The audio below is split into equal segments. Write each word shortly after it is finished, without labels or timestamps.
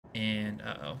And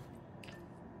uh-oh.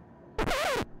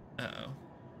 Uh-oh.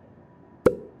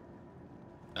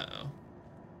 Uh-oh.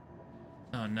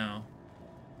 Oh no.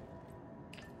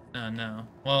 Oh no.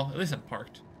 Well, at least I'm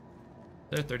parked.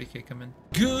 There, 30K coming.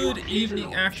 Good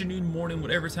evening, afternoon, morning,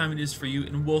 whatever time it is for you,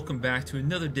 and welcome back to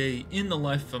another day in the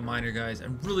life of a miner, guys.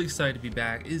 I'm really excited to be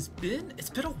back. It's been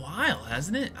a while,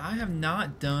 hasn't it? I have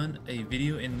not done a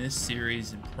video in this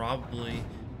series in probably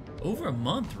over a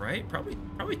month, right? Probably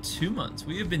 2 months.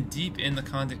 We have been deep in the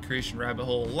content creation rabbit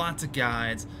hole. Lots of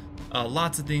guides,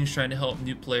 lots of things trying to help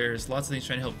new players, lots of things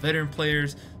trying to help veteran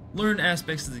players learn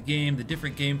aspects of the game, the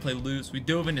different gameplay loops. We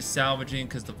dove into salvaging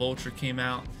because the Vulture came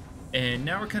out. And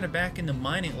now we're kind of back into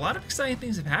mining. A lot of exciting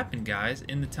things have happened, guys,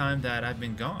 in the time that I've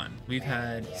been gone. We've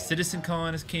had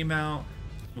CitizenCon has came out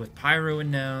with Pyro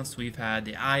announced. We've had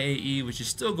the IAE, which is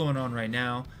still going on right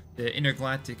now. The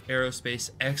Intergalactic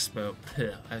Aerospace Expo.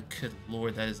 Good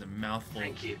lord, that is a mouthful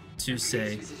to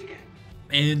say.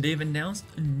 And they've announced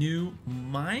a new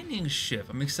mining ship.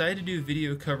 I'm excited to do a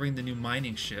video covering the new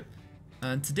mining ship.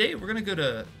 Today we're going to go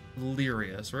to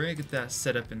Lyria, so we're going to get that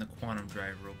set up in the quantum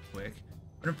drive real quick.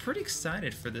 But I'm pretty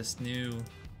excited for this new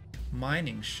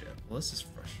mining ship. Well, this is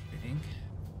frustrating.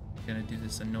 I'm gonna do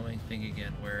this annoying thing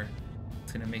again where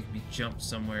it's gonna make me jump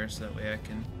somewhere so that way I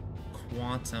can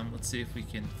quantum. Let's see if we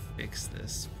can fix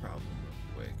this problem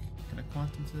real quick. Can I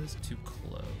quantum to this? Too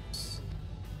close.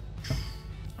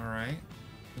 Alright.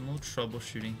 A little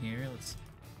troubleshooting here. Let's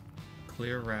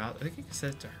clear route. I think I can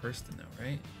set it to Hurston though,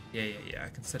 right? Yeah, I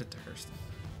can set it to Hurston.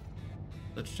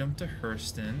 Let's jump to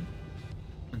Hurston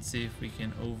and see if we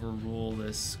can overrule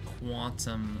this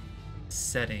quantum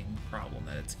setting problem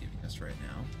that it's giving us right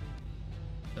now.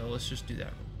 So let's just do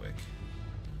that real quick.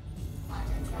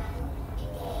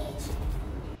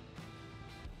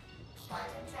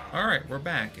 Alright, we're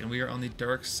back, and we are on the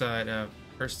dark side of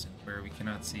Hurston, where we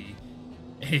cannot see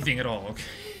anything at all.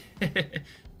 Okay.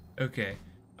 Okay.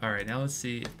 Alright, now let's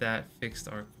see if that fixed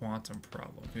our quantum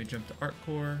problem. Can we jump to Arc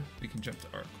Corp? We can jump to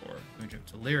Arc Corp. Can we jump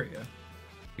to Lyria?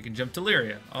 We can jump to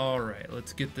Lyria. Alright,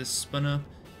 let's get this spun up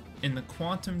in the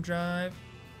quantum drive,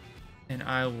 and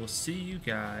I will see you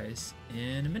guys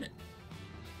in a minute.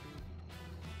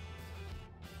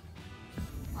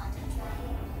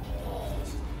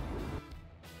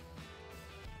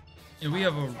 And we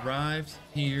have arrived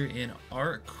here in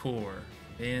Arc Corp.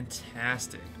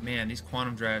 Fantastic. Man, these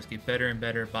quantum drives get better and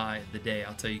better by the day,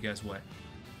 I'll tell you guys what.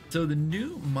 So the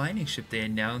new mining ship they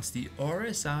announced, the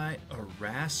RSI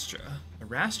Arrastra.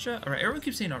 Arrastra? Or everyone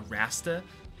keeps saying Arrasta,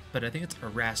 but I think it's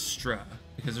Arrastra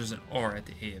because there's an R at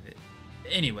the A of it.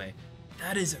 Anyway,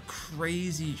 that is a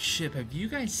crazy ship. Have you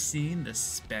guys seen the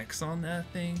specs on that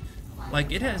thing?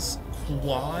 Like, it has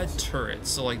quad turrets.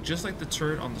 So like just like the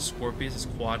turret on the Scorpius has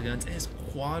quad guns, it has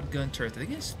quad gun turrets. I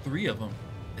think it has 3 of them.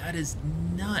 That is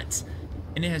nuts.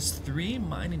 And it has 3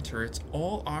 mining turrets,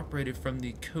 all operated from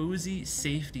the cozy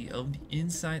safety of the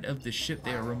inside of the ship.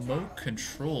 They are remote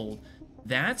controlled.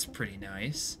 That's pretty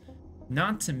nice.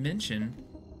 Not to mention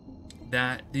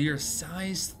that they are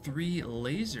size 3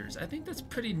 lasers. I think that's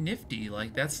pretty nifty.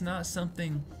 Like, that's not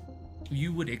something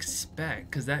you would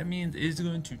expect, because that means it's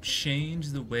going to change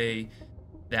the way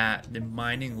that the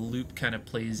mining loop kind of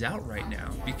plays out right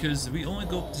now, because we only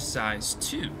go up to size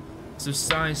 2. So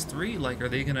size 3, like, are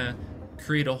they gonna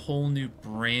create a whole new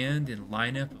brand and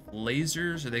lineup of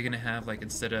lasers? Are they gonna have, like,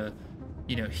 instead of,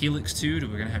 you know, Helix 2,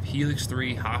 we're gonna have Helix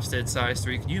 3, Hofstede size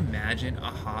 3? Can you imagine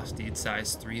a Hofstede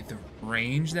size 3? The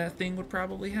range that thing would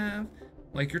probably have?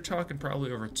 Like, you're talking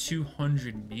probably over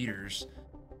 200 meters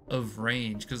of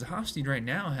range, because the Hofstede right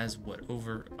now has what,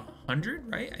 over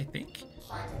 100, right? I think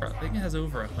it has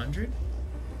over 100.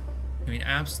 I mean,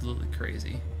 absolutely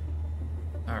crazy.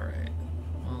 All right.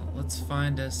 Well, let's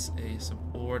find us some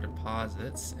ore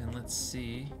deposits, and let's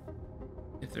see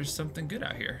if there's something good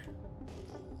out here.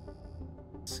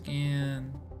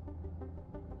 Scan.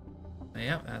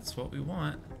 Yep, that's what we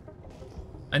want.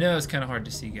 I know it's kind of hard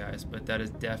to see, guys, but that is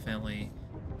definitely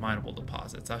mineable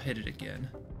deposits. I'll hit it again.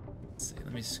 Let's see.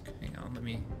 Let me hang on. Let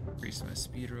me increase my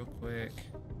speed real quick.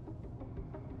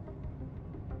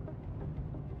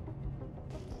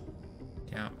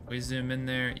 Yeah, we zoom in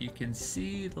there, you can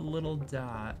see the little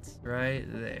dots right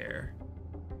there.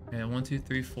 And 1, 2,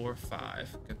 3, 4,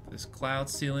 5. Got this cloud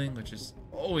ceiling, which is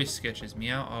always sketches me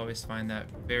out. I always find that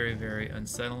very, very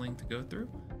unsettling to go through.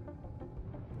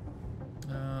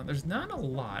 There's not a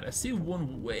lot. I see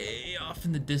one way off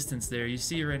in the distance there. You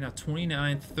see it right now,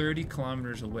 29, 30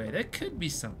 kilometers away. That could be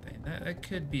something. That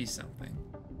could be something.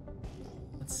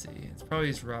 Let's see. It's probably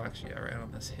these rocks, yeah, right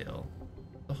on this hill.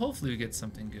 So hopefully we get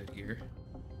something good here.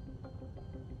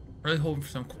 Really hoping for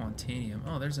some quantanium.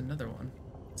 Oh, there's another one.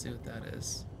 Let's see what that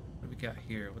is. What do we got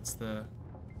here? What's the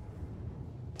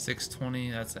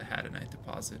 620? That's a hadonite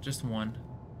deposit. Just one.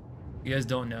 If you guys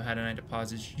don't know, hadonite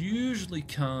deposits usually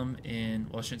come in,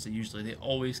 well, I shouldn't say usually, they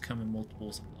always come in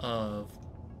multiples of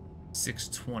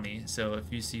 620. So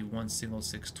if you see one single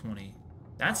 620,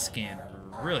 that's scanned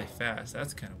really fast.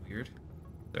 That's kind of weird.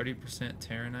 30%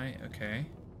 Terranite, okay.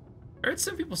 I heard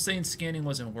some people saying scanning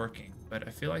wasn't working, but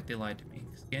I feel like they lied to me.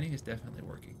 Scanning is definitely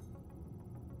working.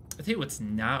 I'll tell you what's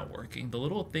not working. The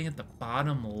little thing at the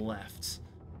bottom left,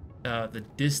 the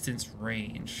distance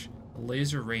range, the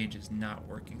laser range is not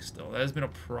working still. That has been a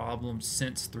problem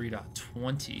since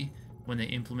 3.20 when they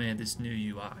implemented this new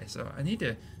UI. So I need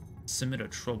to submit a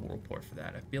trouble report for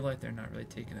that. I feel like they're not really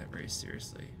taking that very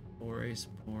seriously. Borace,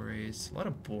 a lot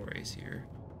of Borace here.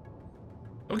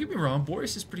 Don't get me wrong,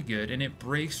 Borace is pretty good and it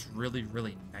breaks really,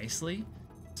 really nicely.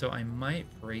 So I might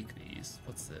break these.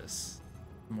 What's this?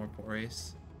 More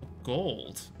Borace.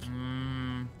 Gold.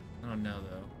 I don't know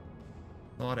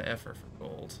though. A lot of effort for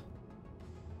gold.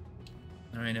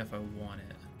 I don't know if I want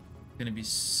it. It's gonna be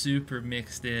super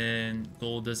mixed in.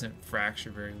 Gold doesn't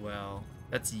fracture very well.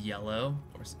 That's yellow.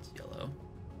 Of course it's yellow.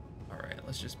 Alright,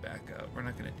 let's just back up. We're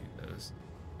not gonna do those.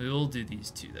 We will do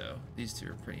these two though. These two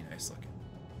are pretty nice looking.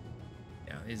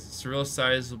 Yeah, it's real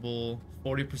sizable.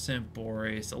 40%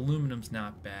 Borace. Aluminum's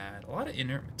not bad. A lot of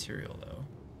inert material though.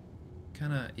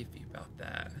 Kind of iffy about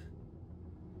that.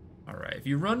 Alright, if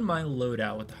you run my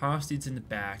loadout with the Hofstedes in the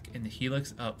back and the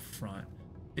Helix up front,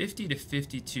 50 to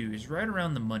 52 is right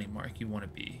around the money mark you want to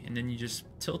be. And then you just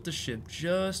tilt the ship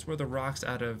just where the rock's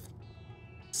out of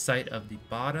sight of the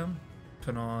bottom.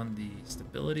 Put on the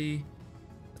stability,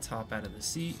 the top out of the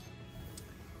seat.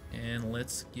 And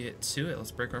let's get to it.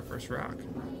 Let's break our first rock.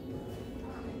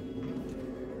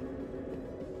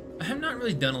 I have not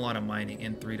really done a lot of mining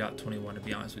in 3.21 to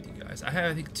be honest with you guys. I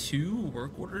have, I think, 2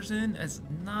 work orders in. That's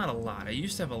not a lot. I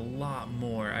used to have a lot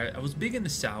more. I was big into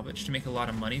salvage to make a lot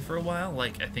of money for a while.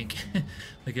 Like, I think,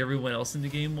 like everyone else in the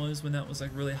game was when that was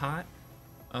like really hot.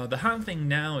 The hot thing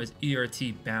now is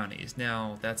ERT bounties.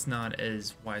 Now, that's not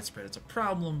as widespread as a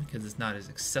problem because it's not as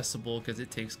accessible because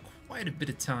it takes quite a bit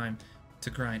of time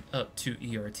to grind up to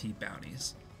ERT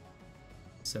bounties.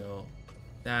 So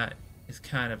that is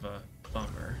kind of a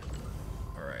bummer.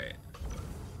 Alright,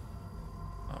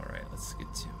 let's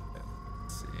get to it.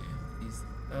 Let's see. These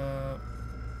up.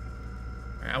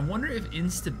 Alright, I wonder if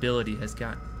instability has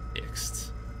gotten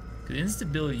fixed. Because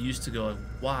instability used to go like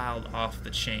wild off the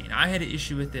chain. I had an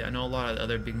issue with it. I know a lot of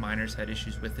other big miners had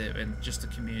issues with it, and just the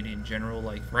community in general.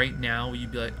 Like right now,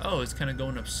 you'd be like, oh, it's kind of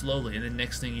going up slowly, and then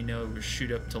next thing you know, it would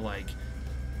shoot up to like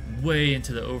way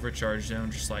into the overcharge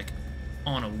zone, just like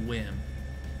on a whim.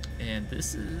 And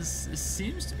this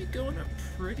seems to be going up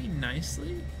pretty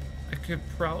nicely. I could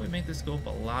probably make this go up a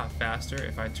lot faster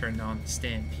if I turned on the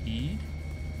stampede.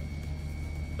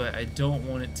 But I don't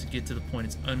want it to get to the point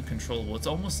it's uncontrollable. It's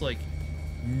almost like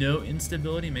no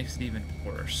instability makes it even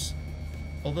worse.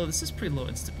 Although this is pretty low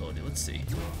instability. Let's see.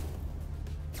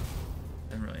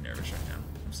 I'm really nervous right now.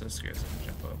 I'm so scared I'm gonna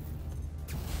jump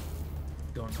up.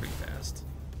 Going pretty fast.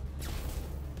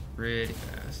 Pretty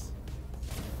fast.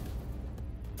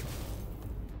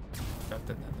 Dropped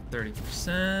that down to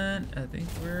 30%. I think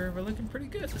we're looking pretty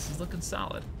good. This is looking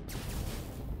solid.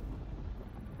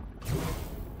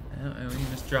 And we can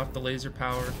just drop the laser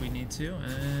power if we need to,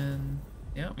 and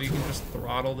yeah, we can just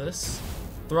throttle this.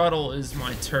 Throttle is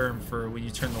my term for when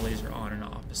you turn the laser on and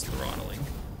off, is throttling.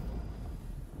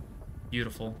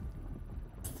 Beautiful.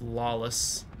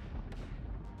 Flawless.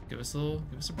 Give us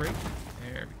a break.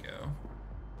 There we go.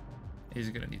 These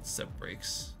are gonna need sub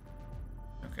brakes.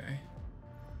 Okay.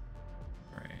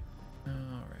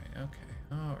 Alright, okay.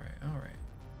 Alright.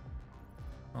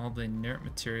 All the inert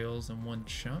materials in one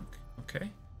chunk.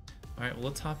 Okay. Alright, well,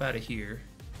 let's hop out of here.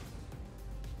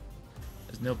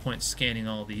 There's no point scanning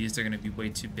all these. They're going to be way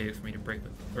too big for me to break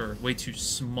with, or way too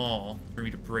small for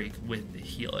me to break with the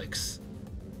Helix.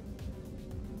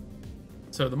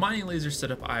 So the mining laser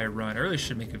setup I run, I really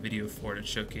should make a video for it and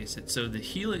showcase it. So the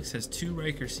Helix has 2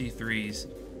 Riker C3s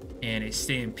and a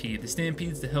Stampede. The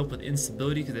Stampede's to help with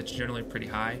instability because it's generally pretty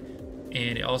high.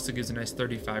 And it also gives a nice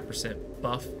 35%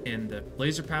 buff in the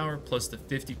laser power, plus the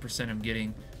 50% I'm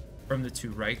getting from the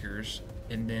 2 Rikers.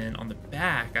 And then on the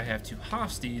back, I have 2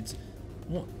 Hofstedes.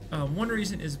 One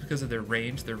reason is because of their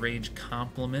range. Their range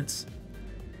complements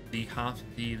the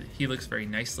Helix very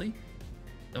nicely.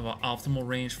 The optimal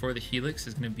range for the Helix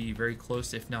is going to be very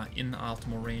close, if not in the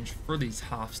optimal range for these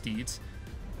Hofstedes,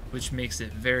 which makes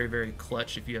it very, very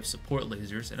clutch if you have support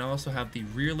lasers. And I also have the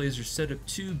rear laser set up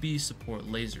to be support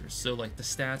lasers. So like the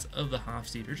stats of the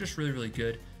Hofstede are just really, really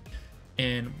good.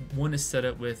 And one is set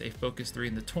up with a focus 3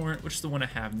 in the torrent, which is the one I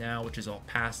have now, which is all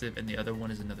passive, and the other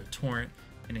one is another torrent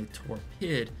and a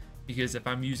torpid. Because if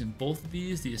I'm using both of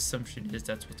these, the assumption is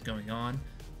that's what's going on,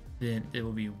 then it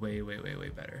will be way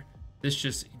better. This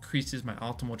just increases my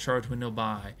optimal charge window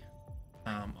by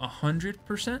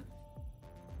 100%,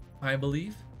 I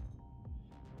believe.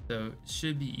 So it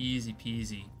should be easy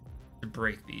peasy to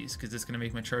break these, because it's going to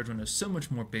make my charge window so much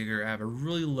more bigger. I have a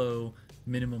really low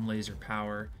minimum laser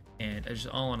power, and just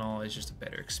all in all, it's just a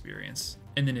better experience.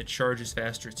 And then it charges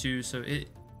faster too, so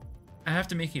I have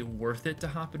to make it worth it to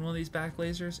hop in one of these back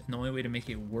lasers, and the only way to make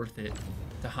it worth it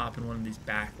to hop in one of these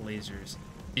back lasers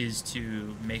is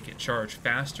to make it charge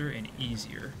faster and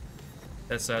easier.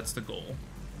 That's the goal.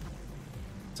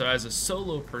 So as a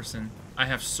solo person, I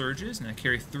have surges, and I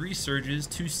carry 3 surges,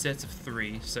 2 sets of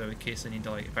 3, so in case I need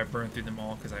to, like, if I burn through them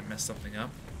all because I messed something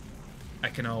up, I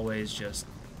can always just,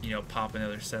 you know, pop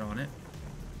another set on it.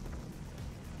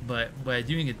 But by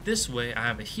doing it this way, I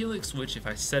have a helix, which if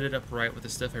I set it up right with the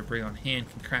stuff I bring on hand,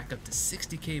 can crack up to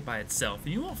 60k by itself.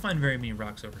 And you won't find very many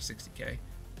rocks over 60k.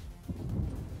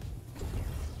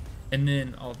 And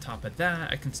then on top of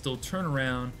that, I can still turn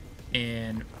around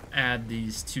and add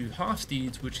these 2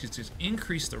 Hofstedes, which is just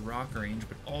increase the rock range,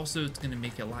 but also it's going to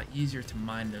make it a lot easier to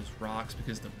mine those rocks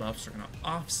because the buffs are going to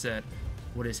offset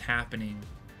what is happening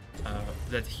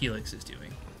that the helix is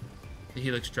doing. The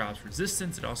helix drops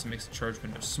resistance, it also makes the charge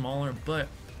window smaller, but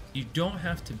you don't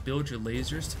have to build your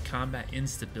lasers to combat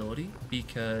instability,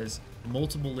 because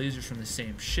multiple lasers from the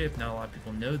same ship, not a lot of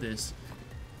people know this,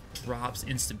 drops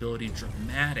instability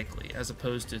dramatically, as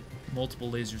opposed to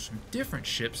multiple lasers from different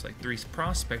ships, like 3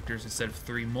 prospectors instead of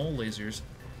 3 mole lasers,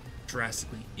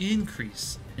 drastically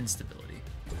increase instability.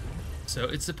 So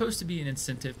it's supposed to be an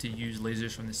incentive to use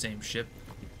lasers from the same ship,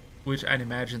 which I'd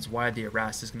imagine is why the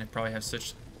Arrastra is going to probably have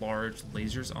such large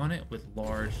lasers on it with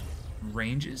large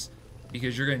ranges,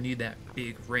 because you're going to need that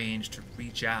big range to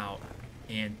reach out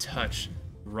and touch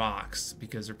rocks,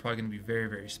 because they're probably going to be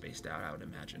very spaced out, I would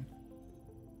imagine.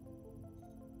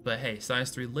 But hey,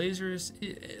 size 3 lasers,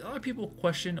 a lot of people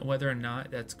question whether or not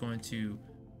that's going to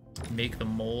make the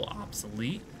mole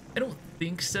obsolete. I don't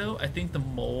think so. I think the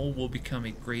mole will become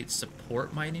a great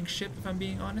support mining ship, if I'm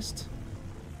being honest,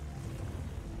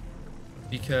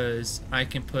 because I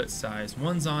can put size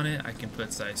 1s on it, I can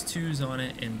put size 2s on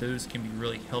it, and those can be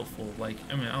really helpful. Like,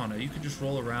 I mean, I don't know, you could just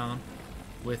roll around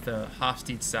with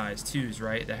Hofstede size 2s,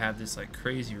 right, that have this like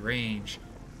crazy range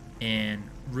and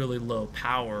really low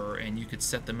power, and you could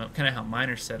set them up kind of how mine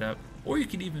are set up, or you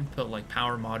could even put like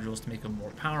power modules to make them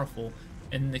more powerful,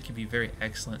 and they can be very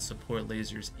excellent support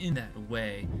lasers in that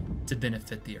way to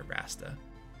benefit the Arrastra.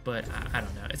 But I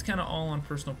don't know, it's kind of all on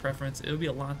personal preference. It'll be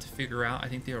a lot to figure out. I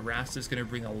think the Arrastra is going to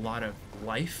bring a lot of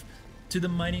life to the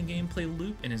mining gameplay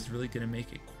loop, and is really going to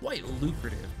make it quite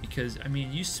lucrative, because I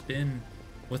mean, you spin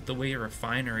with the way your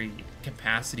refinery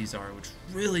capacities are, which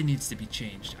really needs to be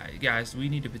changed. Guys, we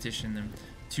need to petition them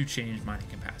to change mining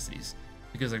capacities,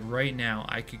 because like right now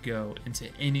I could go into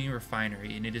any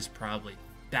refinery and it is probably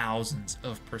thousands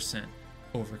of %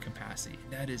 over capacity.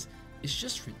 It's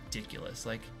just ridiculous.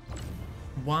 Like,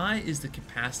 why is the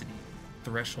capacity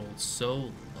threshold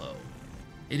so low?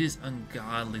 It is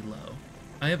ungodly low.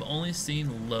 I have only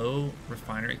seen low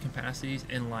refinery capacities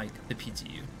in like the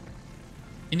PTU.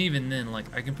 And even then,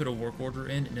 like, I can put a work order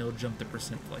in and it'll jump the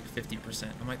percent to like 50%.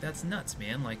 I'm like, that's nuts,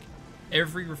 man. Like,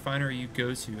 every refinery you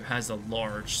go to has a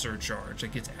large surcharge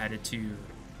that gets added to your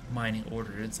mining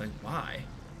order. It's like, why?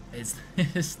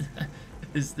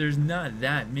 There's not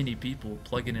that many people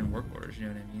plugging in work orders, you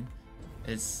know what I mean?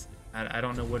 I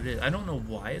don't know what it is. I don't know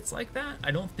why it's like that.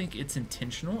 I don't think it's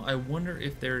intentional. I wonder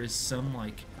if there is some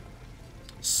like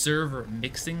server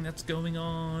mixing that's going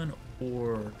on,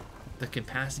 or the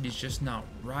capacity is just not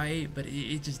right, but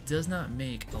it just does not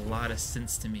make a lot of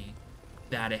sense to me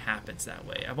that it happens that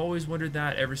way. I've always wondered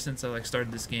that ever since I like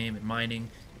started this game and mining,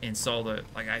 and saw the,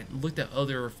 like, I looked at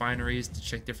other refineries to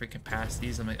check different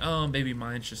capacities. I'm like, oh, maybe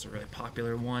mine's just a really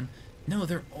popular one. No,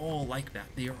 they're all like that.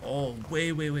 They are all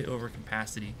way over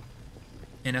capacity.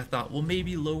 And I thought, well,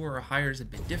 maybe lower or higher is a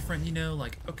bit different, you know,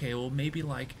 like, okay, well, maybe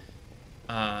like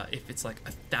if it's like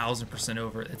 1,000%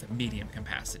 over, it's a medium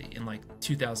capacity, and like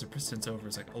 2,000% over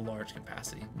is like a large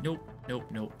capacity. Nope.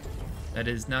 That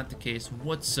is not the case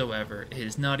whatsoever. It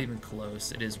is not even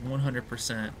close. It is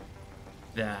 100%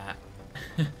 that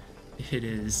it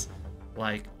is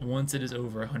like, once it is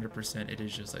over 100%, it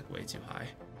is just like way too high.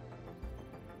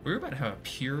 We're about to have a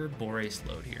pure Boreas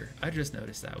load here. I just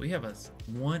noticed that. We have a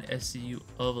 1 SCU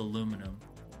of aluminum,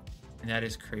 and that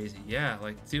is crazy. Yeah,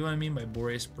 like, see what I mean by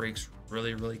Boreas breaks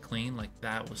really clean? Like,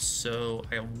 that was so,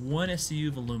 I got 1 SCU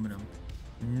of aluminum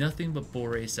nothing but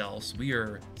borate cells. We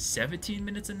are 17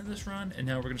 minutes into this run, and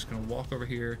now we're just gonna walk over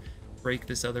here, break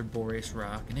this other borate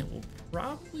rock, and it will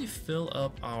probably fill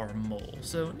up our mole.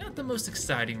 So not the most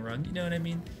exciting run, you know what I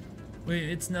mean?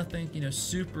 It's nothing, you know,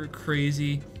 super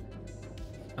crazy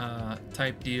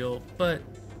type deal, but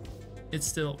it's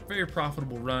still a very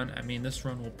profitable run. I mean, this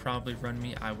run will probably run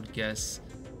me, I would guess,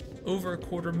 over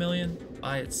 $250,000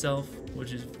 by itself,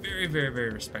 which is very, very,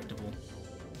 very respectable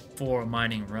for a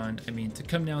mining run. I mean, to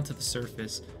come down to the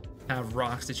surface, have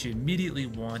rocks that you immediately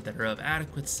want that are of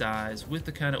adequate size with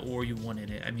the kind of ore you want in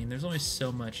it. I mean, there's only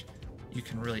so much you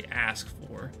can really ask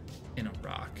for in a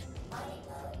rock.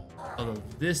 Although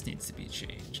this needs to be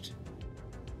changed.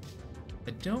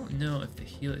 I don't know if the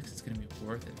helix is going to be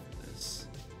worth it for this.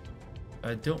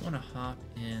 I don't want to hop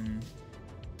in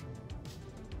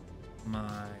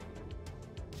my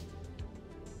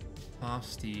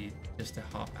off-steed just to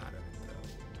hop out of it, though.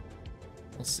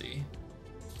 We'll see.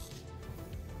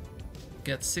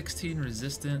 Got 16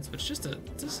 resistance, but it's just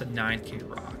a 9k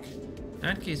rock.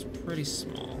 9k is pretty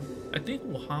small. I think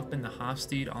we'll hop in the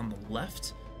Hofstede on the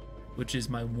left, which is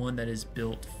my one that is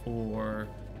built for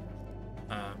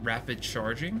rapid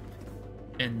charging,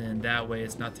 and then that way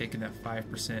it's not taking that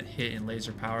 5% hit in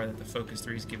laser power that the Focus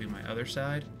 3 is giving my other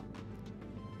side.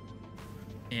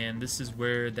 And this is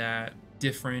where that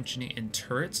differentiating in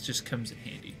turrets just comes in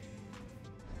handy.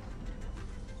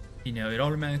 You know, it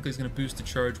automatically is going to boost the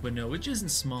charge window, which isn't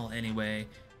small anyway.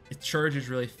 It charges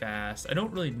really fast. I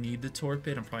don't really need the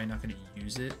torpid. I'm probably not going to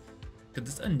use it because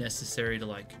it's unnecessary to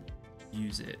like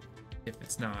use it if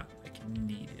it's not like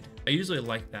needed. I usually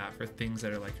like that for things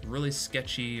that are like really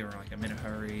sketchy or like I'm in a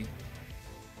hurry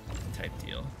type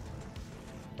deal.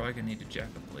 Probably gonna need to jack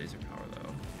up the laser power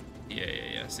though.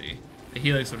 Yeah, see. The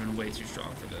helix would have been way too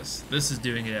strong for this. This is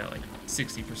doing it at like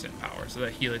 60% power, so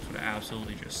that helix would have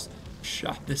absolutely just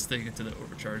shot this thing into the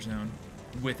overcharge zone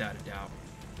without a doubt.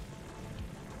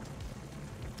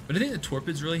 But I think the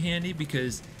torpid's really handy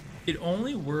because it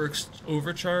only works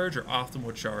overcharge or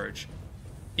optimal charge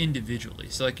individually.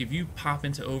 So like if you pop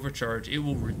into overcharge, it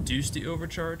will reduce the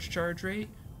overcharge charge rate,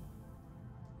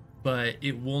 but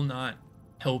it will not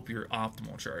help your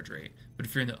optimal charge rate. But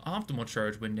if you're in the optimal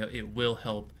charge window, it will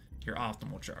help your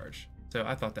optimal charge. So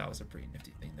I thought that was a pretty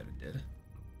nifty thing that it did.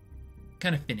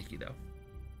 Kind of finicky though.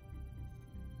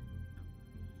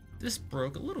 This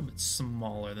broke a little bit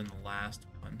smaller than the last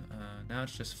one. Now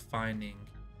it's just finding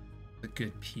the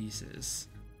good pieces.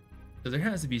 So there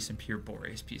has to be some pure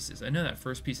borate pieces. I know that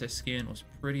first piece I scanned was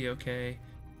pretty okay,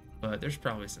 but there's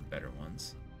probably some better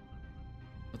ones.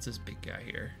 What's this big guy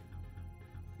here?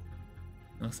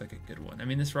 Looks like a good one. I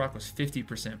mean, this rock was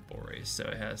 50% borate, so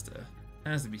it has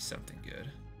to be something good.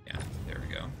 Yeah, there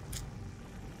we go.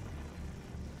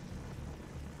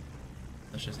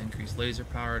 Let's just increase laser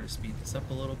power to speed this up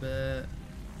a little bit.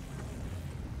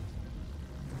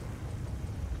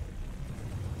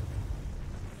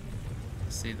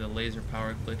 See, the laser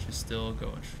power glitch is still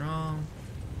going strong.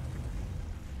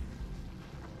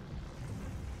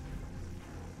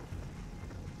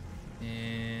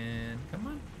 And come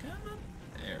on.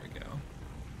 There we go.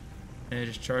 And it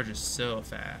just charges so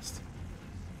fast.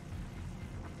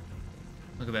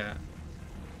 Look at that.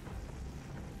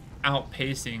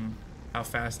 Outpacing how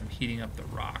fast I'm heating up the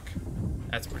rock.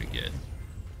 That's pretty good.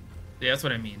 Yeah, that's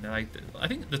what I mean. Like, I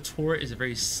think the turret is a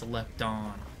very slept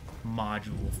on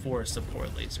module for a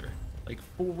support laser. Like,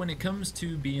 for when it comes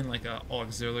to being like a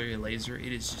auxiliary laser,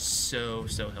 it is just so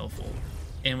helpful.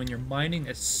 And when you're mining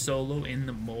a solo in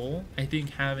the mole, I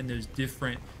think having those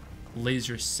different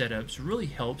laser setups really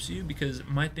helps you, because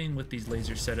my thing with these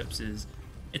laser setups is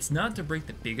it's not to break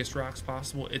the biggest rocks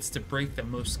possible, it's to break the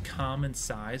most common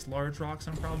size large rocks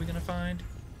I'm probably gonna find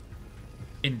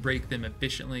and break them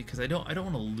efficiently, because I don't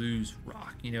want to lose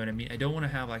rock, you know what I mean? I don't want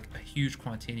to have like a huge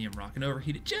quantanium rock and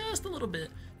overheat it just a little bit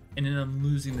and then I'm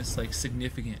losing this like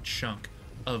significant chunk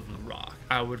of the rock.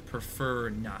 I would prefer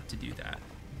not to do that.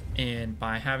 And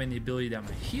by having the ability that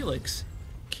my helix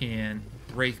can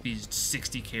break these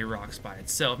 60k rocks by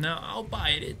itself, now I'll buy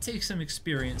it. It takes some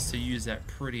experience to use that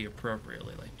pretty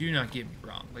appropriately. Like, do not get me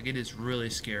wrong. Like, it is really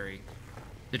scary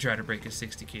to try to break a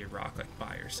 60k rock like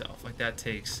by yourself. Like, it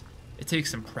takes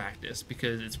some practice,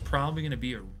 because it's probably going to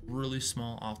be a really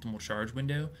small optimal charge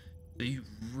window. So you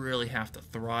really have to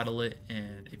throttle it,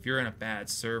 and if you're in a bad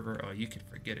server, oh, you can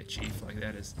forget it, chief. Like,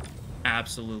 that is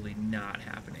absolutely not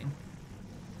happening.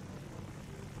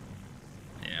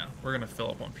 Yeah, we're gonna fill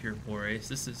up on pure borate.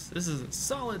 This is a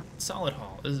solid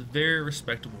haul. This is a very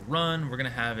respectable run. We're gonna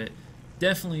have it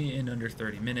definitely in under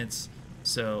 30 minutes.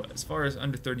 So as far as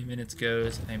under 30 minutes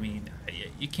goes, I mean,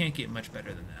 you can't get much better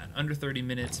than that. Under 30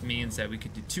 minutes means that we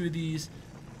could do 2 of these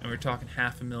and we're talking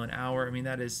 500,000 an hour. I mean,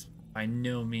 that is by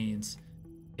no means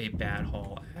a bad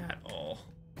haul at all.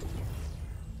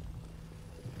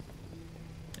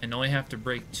 And only have to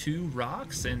break 2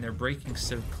 rocks, and they're breaking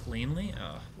so cleanly.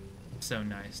 Oh, so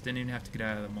nice. Didn't even have to get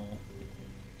out of the mole.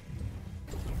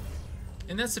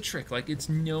 And that's the trick. Like, it's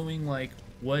knowing like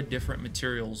what different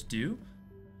materials do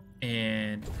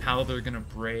and how they're gonna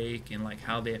break and like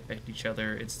how they affect each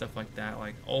other and stuff like that.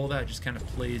 Like, all that just kind of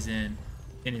plays in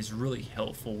and is really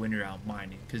helpful when you're out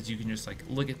mining, because you can just like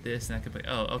look at this and I could be,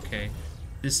 oh, okay,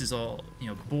 this is all, you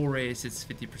know, borase, it's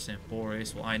 50%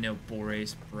 borase. Well, I know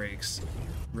borase breaks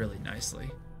really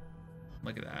nicely.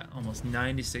 Look at that, almost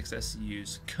 96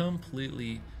 SCUs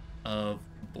completely of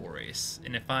borase.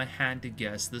 And if I had to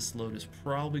guess, this load is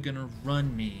probably gonna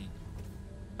run me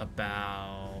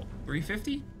about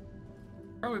 350,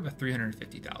 probably about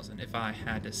 350,000 if I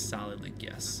had to solidly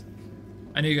guess.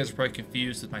 I know you guys are probably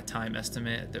confused with my time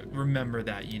estimate. Remember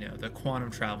that, you know, the quantum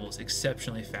travel is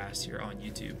exceptionally fast here on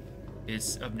YouTube.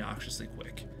 It's obnoxiously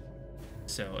quick.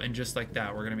 So, and just like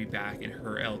that, we're gonna be back in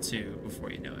her L2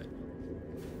 before you know it.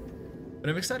 But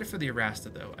I'm excited for the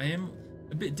Arrastra though. I am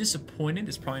a bit disappointed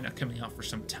it's probably not coming out for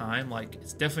some time. Like,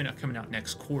 it's definitely not coming out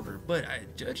next quarter, but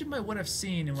judging by what I've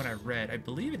seen and what I've read, I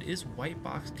believe it is white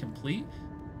box complete.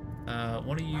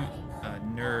 One of you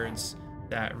nerds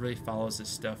that really follows this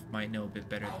stuff might know a bit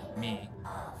better than me,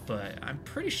 but I'm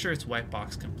pretty sure it's white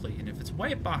box complete. And if it's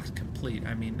white box complete,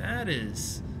 I mean, that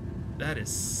is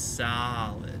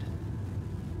solid,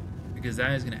 because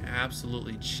that is going to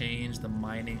absolutely change the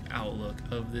mining outlook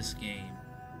of this game.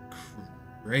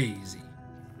 Crazy.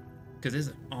 Because it's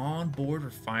an onboard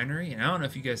refinery, and I don't know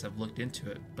if you guys have looked into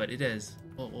it, but it has,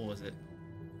 what was it,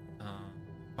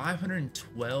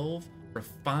 512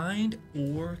 refined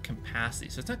ore capacity.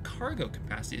 So it's not cargo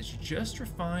capacity, it's just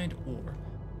refined ore.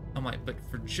 I'm like, but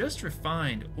for just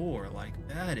refined ore, like,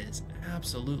 that is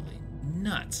absolutely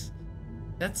nuts.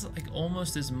 That's like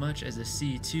almost as much as a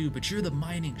C2, but you're the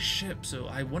mining ship, so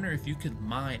I wonder if you could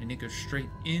mine and it goes straight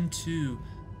into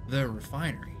the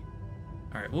refinery.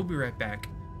 All right, we'll be right back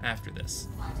after this.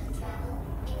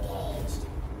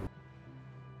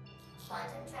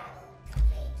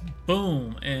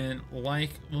 Boom, and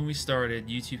like when we started,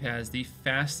 YouTube has the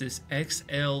fastest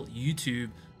XL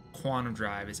YouTube quantum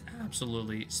drive. It's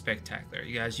absolutely spectacular.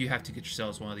 You guys, you have to get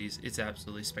yourselves one of these. It's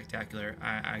absolutely spectacular.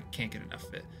 I can't get enough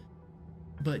of it.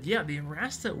 But yeah, the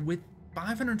Arrastra with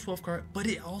 512 cargo, but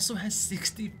it also has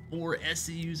 64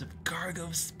 SCUs of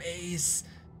cargo space.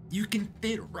 You can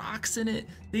fit rocks in it.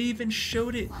 They even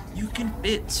showed it. You can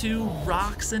fit 2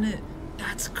 rocks in it.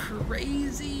 That's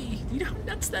crazy. You know how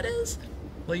nuts that is?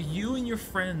 Like, you and your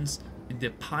friends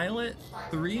did pilot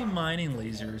 3 mining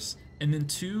lasers and then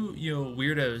 2, you know,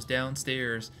 weirdos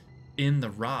downstairs in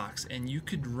the rocks, and you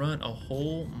could run a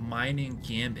whole mining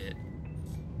gambit.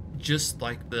 Just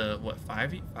like the, what,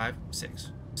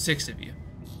 6 of you.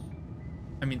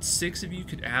 I mean, 6 of you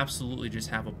could absolutely just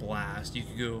have a blast. You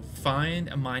could go find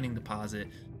a mining deposit,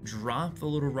 drop the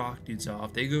little rock dudes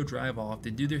off, they go drive off, they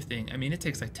do their thing. I mean, it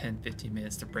takes like 10-15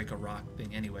 minutes to break a rock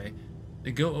thing anyway.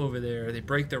 They go over there, they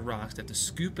break their rocks, they have to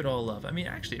scoop it all up. I mean,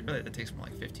 actually, really, that takes more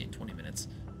like 15-20 minutes,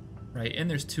 right? And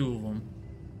there's 2 of them.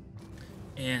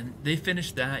 And they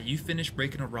finish that, you finish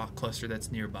breaking a rock cluster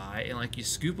that's nearby, and like you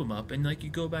scoop them up and like you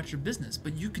go about your business.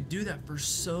 But you could do that for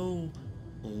so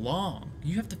long.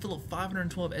 You have to fill up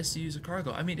 512 SCUs of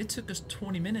cargo. I mean, it took us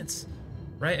 20 minutes,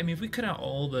 right? I mean, if we cut out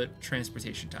all the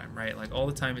transportation time, right? Like all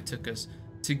the time it took us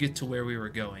to get to where we were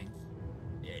going.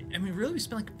 I mean, really, we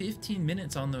spent like 15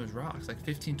 minutes on those rocks, like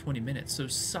 15-20 minutes. So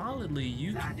solidly,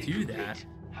 you can do that.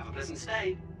 Have a pleasant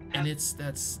stay. And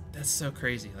that's so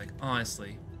crazy. Like,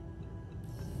 honestly,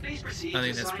 I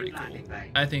think that's pretty cool.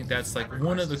 I think that's like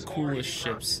one of the coolest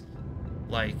ships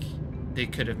like they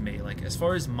could have made. Like, as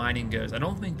far as mining goes, I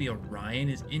don't think the Orion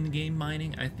is in-game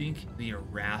mining. I think the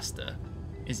Arrastra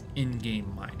is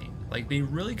in-game mining. Like, they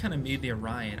really kind of made the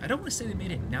Orion. I don't want to say they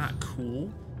made it not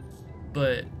cool,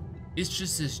 but it's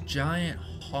just this giant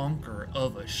honker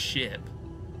of a ship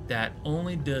that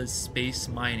only does space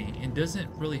mining and doesn't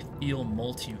really feel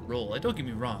multi-role. Like, don't get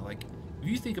me wrong, like, if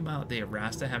you think about the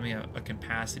Arrastra having a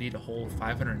capacity to hold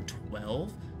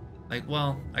 512, like,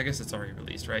 well, I guess it's already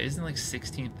released, right? Isn't it like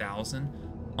 16,000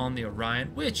 on the Orion,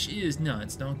 which is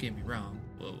nuts, don't get me wrong.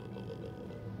 Whoa, whoa, whoa, whoa,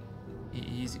 whoa,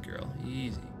 whoa. Easy, girl,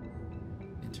 easy.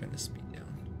 And turn the speed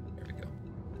down. There we go.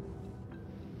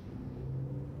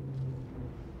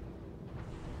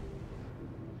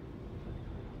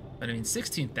 But I mean,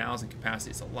 16,000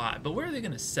 capacity is a lot, but where are they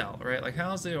going to sell, right? Like,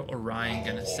 how's the Orion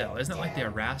going to sell? Isn't it like the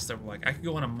Arrastra, like, I could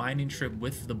go on a mining trip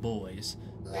with the boys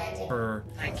for,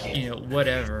 you know,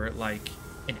 whatever, like,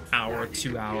 an hour,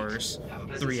 2 hours,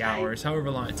 3 hours, however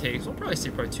long it takes. We'll probably say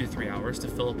probably 2-3 hours to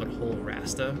fill up a whole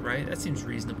Arrastra, right? That seems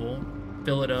reasonable.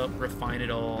 Fill it up, refine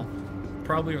it all,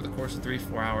 probably over the course of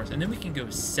 3-4 hours, and then we can go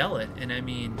sell it. And I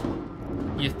mean,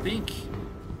 you think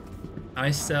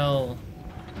I sell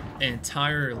an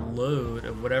entire load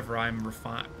of whatever I'm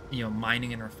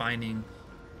mining and refining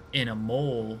in a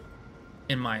mole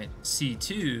in my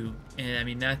C2, and I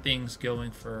mean that thing's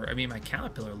going for, I mean my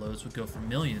Caterpillar loads would go for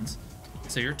millions.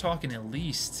 So you're talking at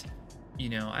least, you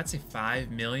know, I'd say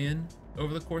 5 million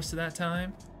over the course of that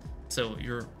time. So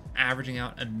you're averaging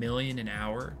out $1 million an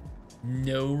hour,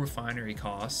 no refinery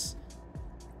costs,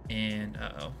 and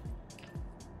uh-oh.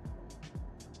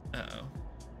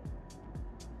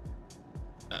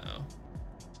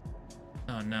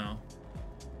 Oh no.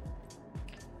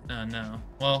 Oh no.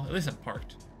 Well, at least I'm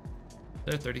parked.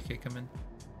 Did there 30k come in?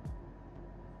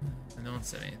 And no one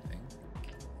said anything.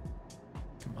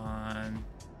 Come on.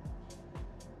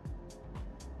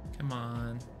 Come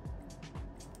on.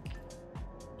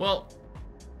 Well,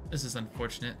 this is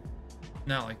unfortunate.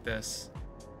 Not like this.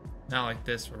 Not like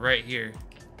this. We're right here.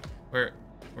 We're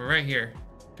right here.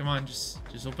 Come on, just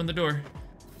open the door.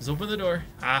 Just open the door.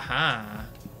 Aha.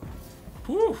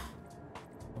 Whew.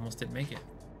 Almost didn't make it.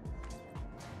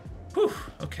 Whew.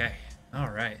 Okay. All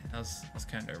right. That was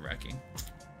kind of nerve-wracking.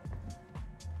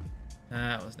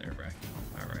 That was nerve-wracking.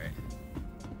 All right.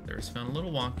 There's feeling a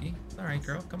little wonky. All right,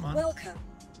 girl. Come on. Welcome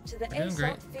to the We're doing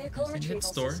great. vehicle retrieval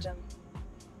system.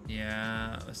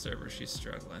 Yeah, the server. She's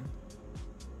struggling.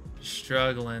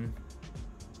 Struggling.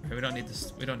 Okay, we don't need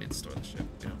this. We don't need to store the ship.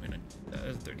 We don't.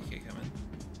 There's a 30k coming.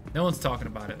 No one's talking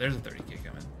about it. There's a 30k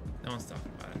coming. No one's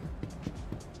talking about it.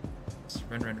 Just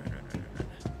run.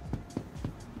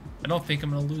 I don't think I'm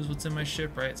gonna lose what's in my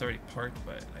ship, right? It's already parked,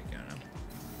 but like, I don't know.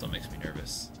 Still makes me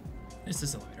nervous.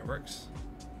 This elevator works.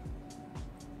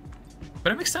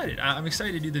 But I'm excited. I'm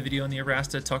excited to do the video on the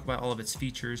Arrastra, talk about all of its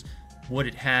features, what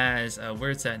it has,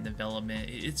 where it's at in development.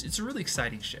 It's a really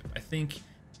exciting ship. I think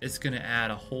it's going to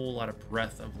add a whole lot of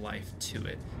breath of life to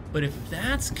it. But if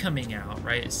that's coming out,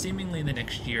 right, seemingly in the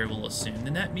next year, we'll assume,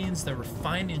 then that means the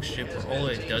refining ship, where all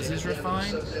it does is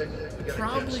refine,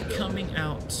 probably coming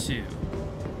out too.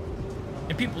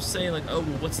 And people say, like, oh,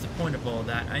 well, what's the point of all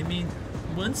that? I mean,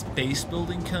 once base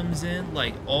building comes in,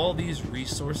 like, all these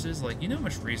resources, like, you know how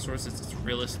much resources it's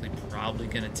realistically probably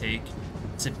going to take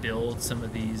to build some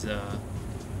of these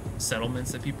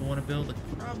settlements that people want to build?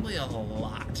 Like, probably a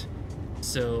lot.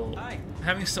 So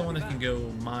having someone that can go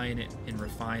mine it and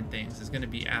refine things is going to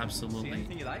be absolutely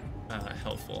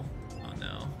helpful. Oh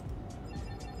no.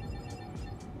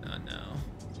 Oh no.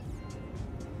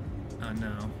 Oh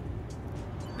no.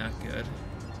 Not good.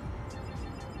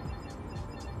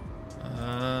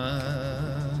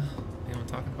 Anyone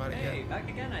talking about it yet? Hey, back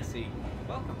again, I see.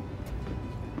 Welcome.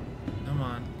 Come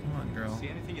on, girl. See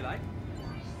anything you like?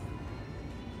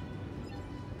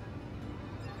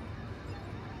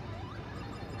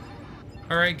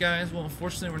 Alright guys, well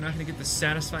unfortunately we're not going to get the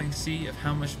satisfying see of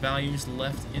how much value is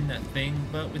left in that thing,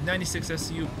 but with 96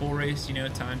 SCU bull race, you know,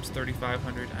 times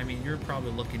 3,500, I mean, you're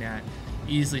probably looking at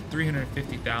easily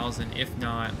 350,000, if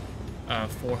not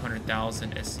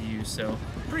 400,000 SCU, so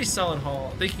pretty solid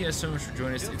haul. Thank you guys so much for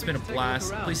joining us. It's been a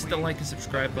blast. Please hit the like and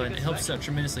subscribe button. It helps out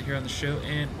tremendously here on the show,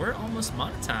 and we're almost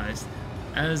monetized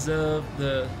as of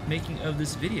the making of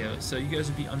this video, so you guys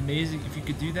would be amazing if you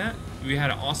could do that. We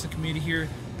had an awesome community here.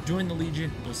 Join the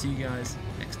Legion. We'll see you guys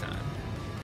next time.